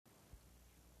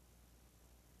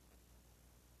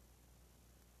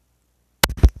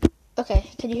Okay,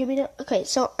 can you hear me now? Okay,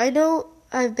 so I know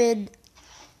I've been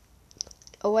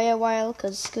away a while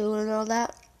because school and all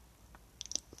that.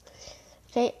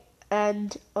 Okay,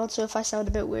 and also if I sound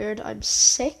a bit weird, I'm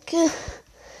sick.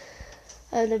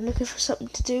 And I'm looking for something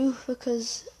to do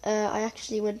because I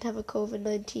actually went to have a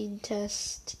COVID-19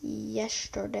 test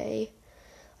yesterday.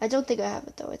 I don't think I have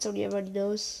it though, it's only a runny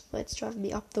nose. It's driving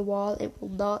me up the wall, it will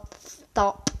not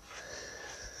stop.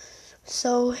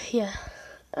 So, yeah.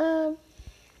 Um,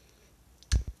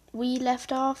 we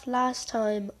left off last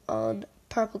time on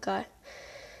Purple Guy.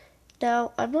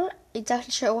 Now, I'm not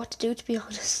exactly sure what to do, to be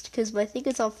honest, because my thing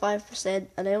is on 5%,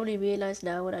 and I only realised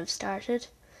now when I've started.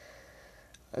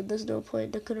 And there's no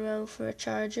point looking around for a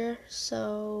charger,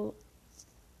 so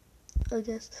I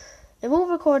guess it won't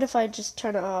record if I just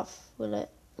turn it off, will it?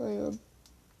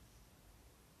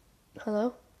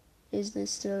 Hello? Is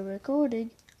this still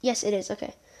recording? Yes, it is.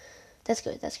 Okay, that's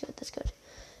good.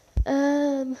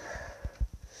 Um,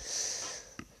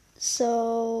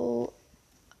 so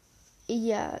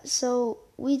yeah, so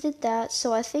we did that.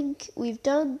 So I think we've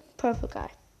done Purple Guy,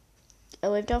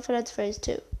 and we've done Finance Phrase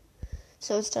 2.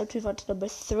 So it's time to move on to number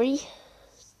 3.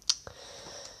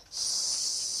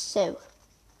 So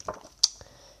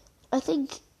I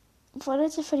think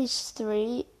Finance Phrase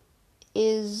 3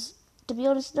 is, to be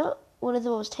honest, not one of the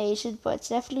most hated, but it's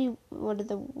definitely one of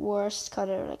the worst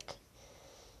kind of like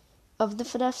of the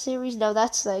FNAF series. Now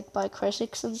that's like by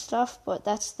critics and stuff, but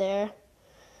that's there.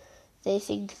 They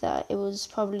think that it was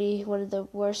probably one of the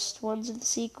worst ones of the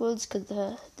sequels because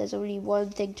there's only one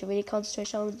thing to really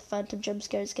concentrate on. The phantom jump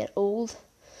scares get old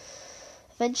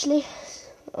eventually,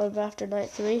 or after night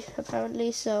 3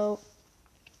 apparently. So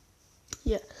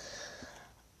yeah,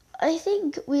 I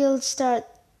think we'll start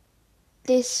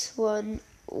this one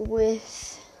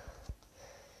with.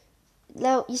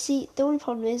 Now, you see, the only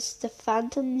problem is the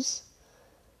phantoms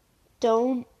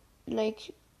don't, like,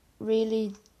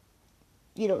 really,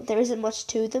 there isn't much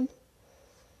to them.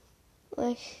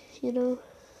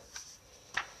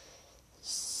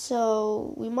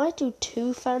 So, we might do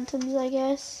 2 phantoms, I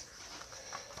guess.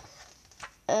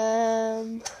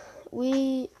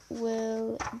 We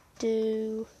will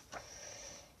do,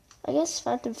 I guess,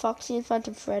 Phantom Foxy and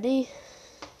Phantom Freddy,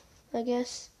 I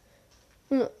guess.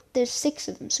 No, there's 6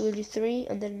 of them, so we'll do 3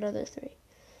 and then another 3.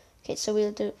 Okay, so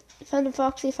we'll do Phantom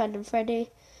Foxy, Phantom Freddy,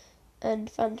 and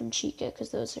Phantom Chica, because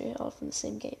those are all from the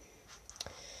same game.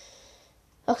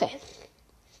 Okay.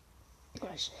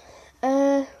 Right.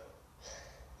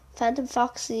 Phantom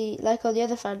Foxy, like all the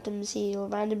other phantoms, he'll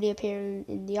randomly appear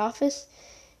in the office.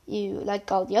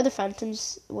 Like all the other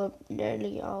phantoms, well,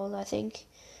 nearly all, I think,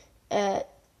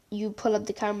 you pull up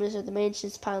the cameras or the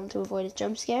maintenance panel to avoid a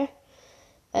jump scare.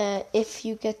 If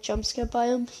you get jump scared by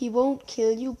him, he won't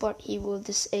kill you, but he will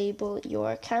disable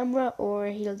your camera or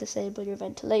he'll disable your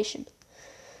ventilation.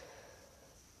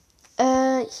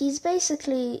 He's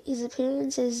basically, his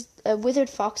appearance is a withered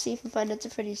Foxy from Five Nights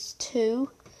at Freddy's 2,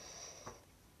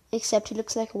 except he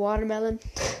looks like a watermelon,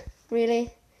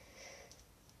 really.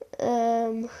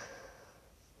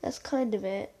 That's kind of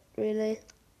it, really.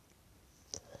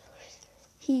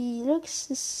 He looks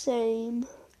the same.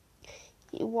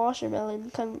 Watermelon,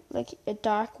 kind of like a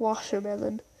dark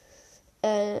watermelon.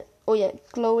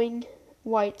 Glowing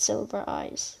white silver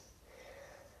eyes.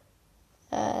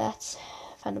 That's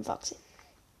Phantom Foxy.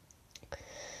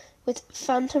 With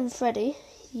Phantom Freddy,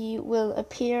 he will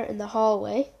appear in the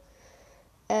hallway.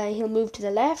 He'll move to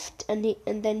the left, and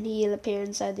then he'll appear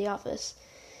inside the office.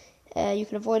 You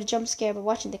can avoid a jump scare by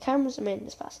watching the cameras or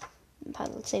maintenance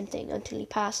panel. Same thing until he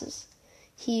passes.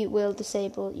 He will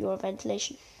disable your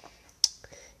ventilation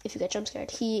if you get jump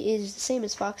scared. He is the same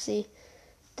as Foxy.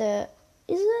 I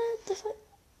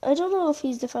don't know if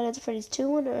he's the Five Nights at Freddy's 2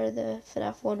 one or the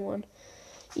FNAF 1 one.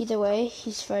 Either way,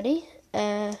 he's Freddy.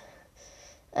 And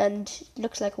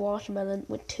looks like a watermelon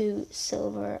with 2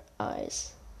 silver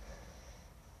eyes.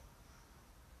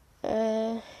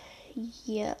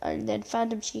 Yeah, and then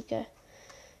Phantom Chica.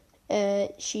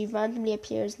 She randomly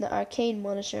appears in the arcade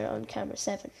monitor on camera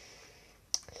 7.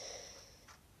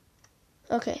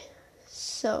 Okay,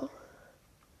 so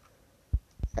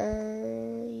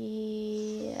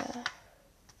yeah.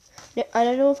 I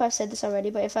don't know if I've said this already,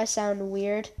 but if I sound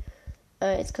weird,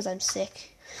 it's because I'm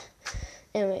sick.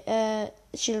 Anyway,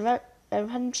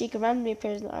 Phantom Chica randomly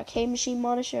appears in the arcade machine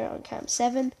monitor on cam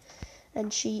 7,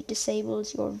 and she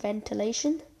disables your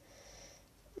ventilation.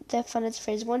 The Finance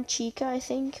Phrase 1 Chica, I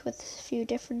think, with a few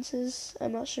differences,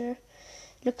 I'm not sure.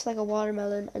 Looks like a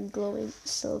watermelon and glowing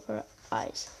silver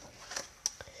eyes.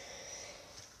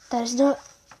 That is not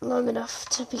long enough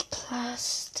to be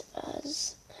classed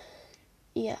as...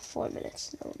 Yeah, 4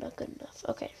 minutes. No, not good enough.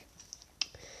 Okay.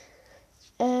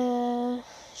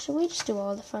 Should we just do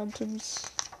all the Phantoms?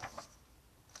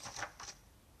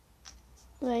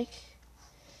 Like,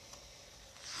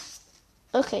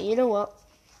 okay, you know what?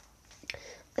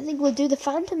 I think we'll do the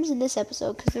Phantoms in this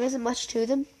episode because there isn't much to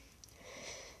them.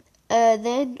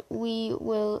 Then we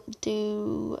will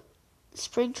do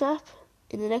Springtrap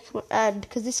in the next one, and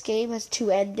because this game has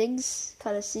 2 endings,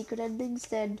 kind of secret endings,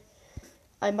 then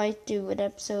I might do an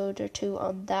episode or 2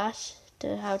 on that,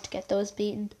 to how to get those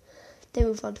beaten. Then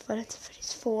move on to Final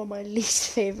Fantasy 4, my least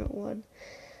favorite one,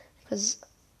 because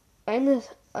I'm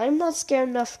not scared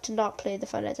enough to not play the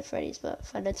Final Fantasy, but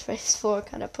Final Fantasy 4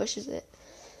 kind of pushes it.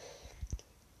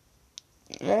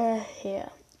 Yeah.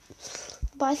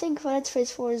 But I think Final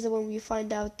Fantasy 4 is the one where you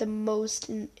find out the most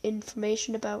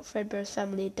information about Fredbear's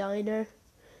family diner,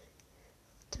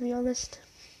 to be honest.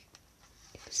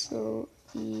 So,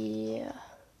 yeah.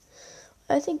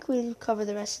 I think we'll cover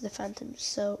the rest of the Phantoms.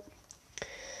 So,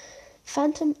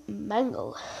 Phantom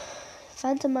Mangle.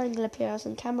 Phantom Mangle appears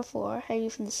on camera 4, hanging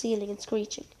from the ceiling and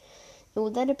screeching. It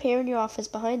will then appear in your office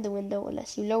behind the window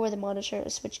unless you lower the monitor or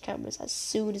switch cameras as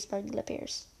soon as Mangle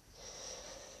appears.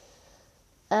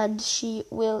 And she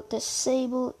will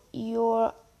disable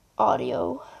your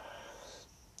audio.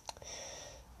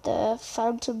 The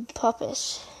Phantom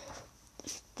Puppet.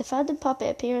 The Phantom Puppet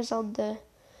appears on the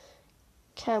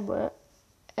camera.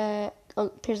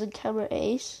 Appears on camera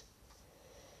 8.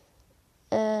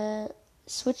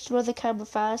 Switch to another camera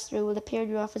faster. It will appear in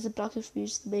your office and block you from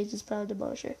using the maintenance panel to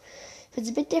monitor. It's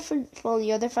a bit different from all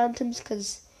the other Phantoms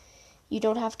because you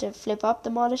don't have to flip up the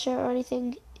monitor or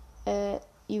anything.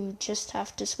 You just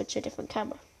have to switch a different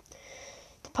camera.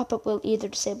 The pop-up will either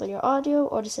disable your audio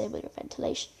or disable your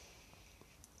ventilation.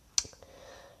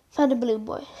 Phantom Balloon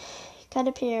Boy can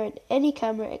appear in any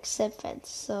camera except vents,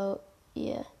 so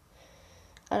yeah.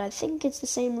 And I think it's the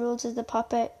same rules as the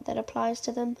puppet that applies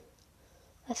to them.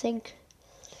 I think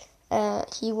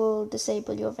he will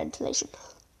disable your ventilation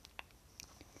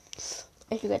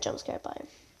if you get jump scared by him.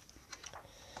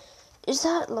 Is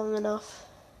that long enough?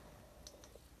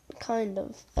 Kind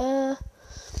of.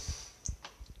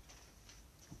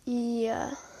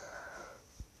 Yeah.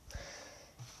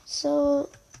 So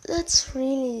that's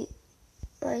really,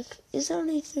 like, is there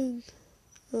anything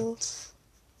else?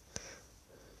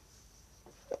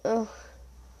 Oh.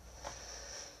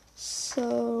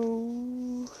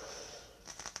 So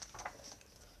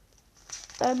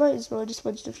I might as well just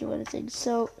mention a few other things.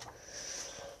 So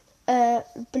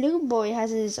Balloon Boy has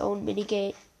his own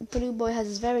minigame. Balloon Boy has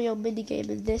his very own minigame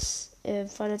in this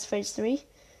Final Fantasy 3.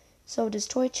 So does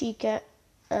Toy Chica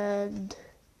and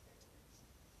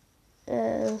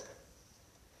who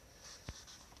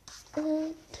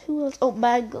else? Oh,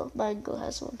 Mangle. Mangle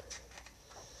has one.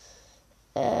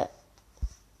 I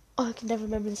can never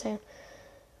remember the sound.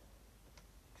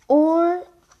 Or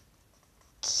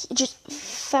just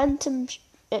Phantom.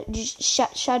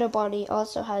 Shadow Bonnie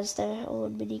also has their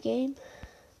own mini game.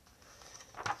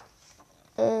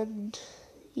 And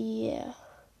yeah,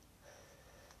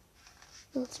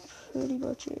 that's pretty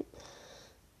much it.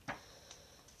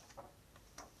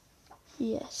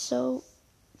 Yeah, so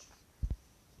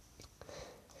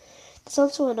there's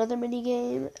also another mini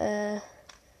game,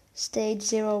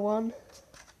 Stage 01,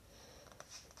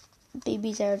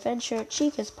 BB's Air Adventure,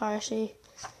 Chica's Party,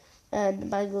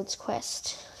 and Mangled's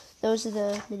Quest. Those are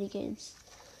the mini games.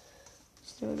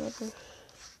 Is there another?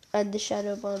 And the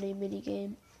Shadow Bonnie mini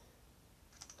game.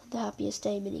 The Happiest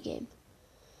Day mini game.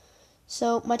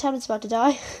 So my tablet's about to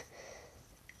die.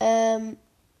 I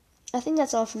think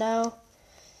that's all for now.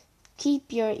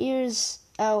 Keep your ears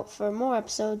out for more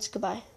episodes. Goodbye.